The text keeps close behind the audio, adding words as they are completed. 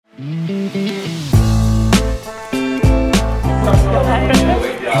Beautiful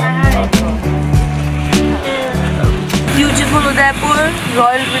Udaipur,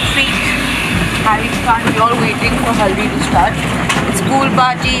 royal retreat, having fun. We all waiting for Haldi to start. It's pool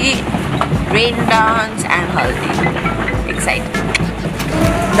party, rain dance and Haldi. Excited.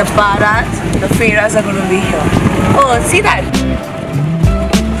 The paras, the feras are going to be here. Oh, see that?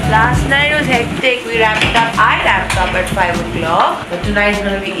 Last night was hectic. We wrapped up. I wrapped up at 5 o'clock. But tonight is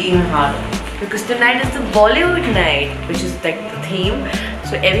going to be even harder. Because tonight is the Bollywood night, which is like the theme.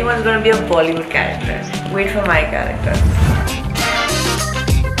 So everyone's going to be a Bollywood character. Wait for my character.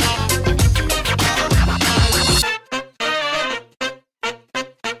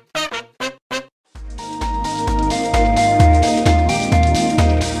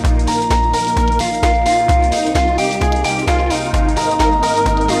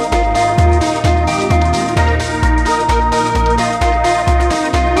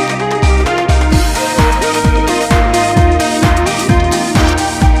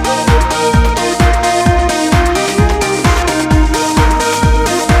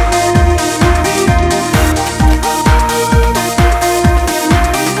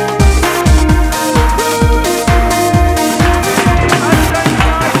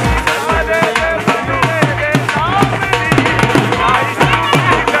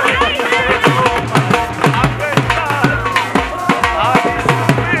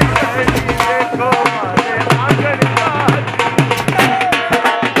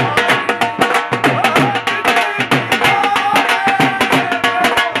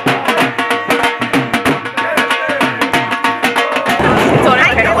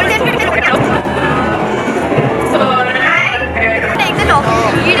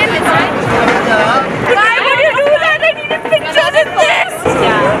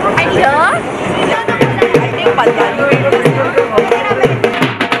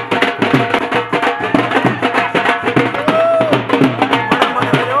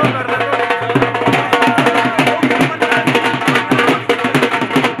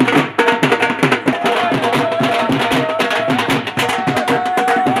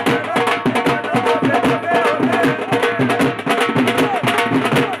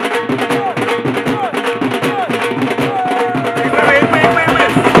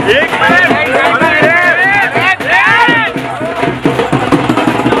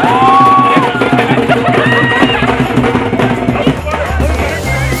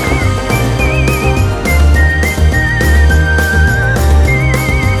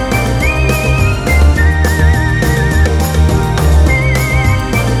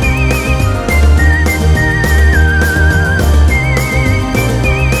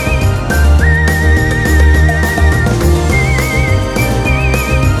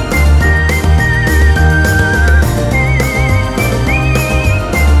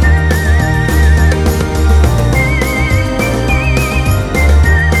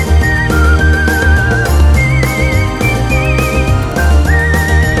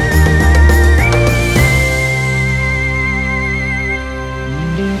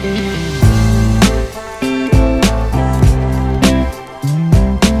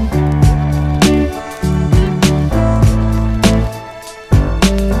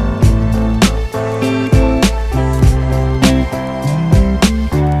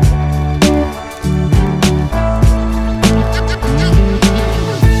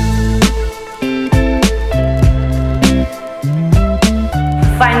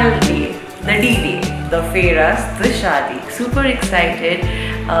 the feras, the shadi. Super excited.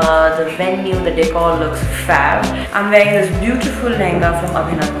 The venue, the decor looks fab. I'm wearing this beautiful lehenga from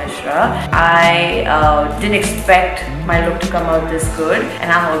Abhinav Mishra. I didn't expect my look to come out this good, and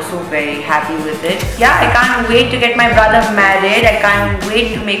I'm also very happy with it. Yeah, I can't wait to get my brother married. I can't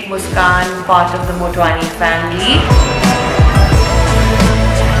wait to make Muskan part of the Motwani family.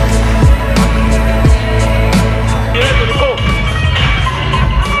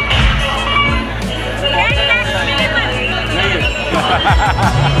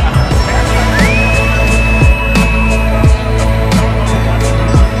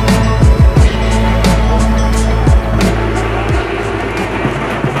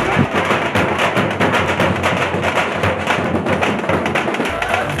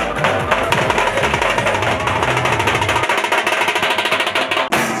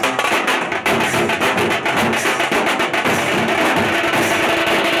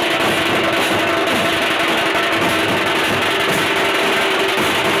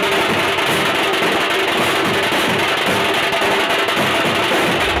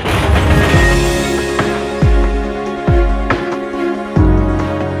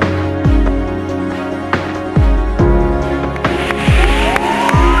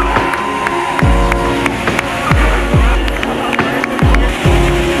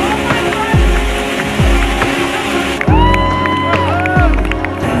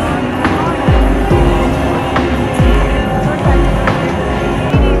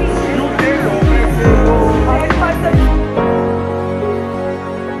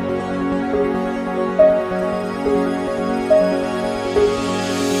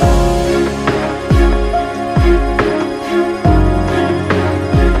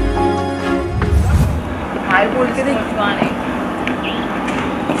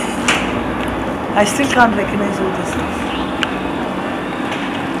 I still can't recognize who this is.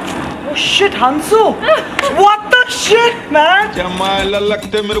 Oh shit, Hansu! What the shit, man?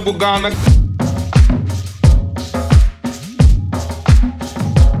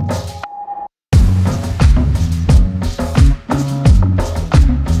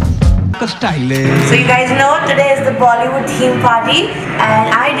 So you guys know today is the Bollywood theme party and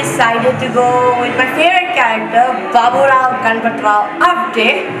I decided to go with my favorite character Babu Rao Ganpat Rao Apte.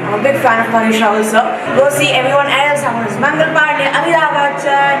 I'm a big fan of Kailash also. Go see everyone else. I'm with Mangal Pandey, Amitabh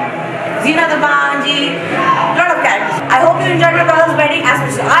Bachchan, Zina Dabanji, lot of characters. I hope you enjoyed my brother's wedding as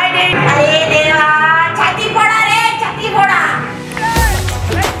much as I did. Aye deva, chhati phoda re, chhati phoda.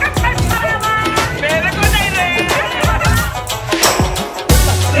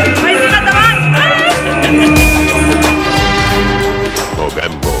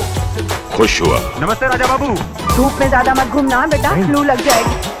 खुश हुआ। नमस्ते राजा बाबू। धूप में ज्यादा मत घूमना बेटा, flu लग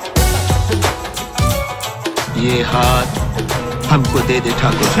जाएगी। ये हाथ हमको दे दे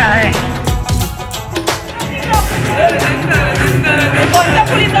ठाकुर।